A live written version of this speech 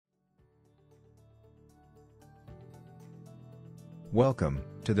Welcome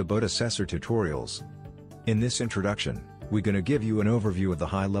to the Boat Assessor tutorials. In this introduction, we're gonna give you an overview of the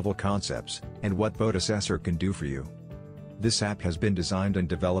high-level concepts and what Boat Assessor can do for you. This app has been designed and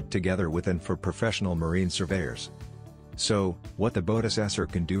developed together with and for professional marine surveyors. So, what the Boat Assessor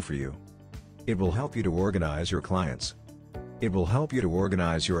can do for you? It will help you to organize your clients. It will help you to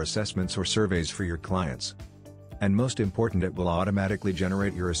organize your assessments or surveys for your clients. And most important, it will automatically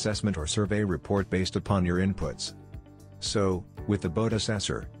generate your assessment or survey report based upon your inputs. So, with the Boat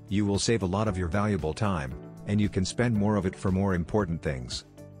Assessor, you will save a lot of your valuable time, and you can spend more of it for more important things.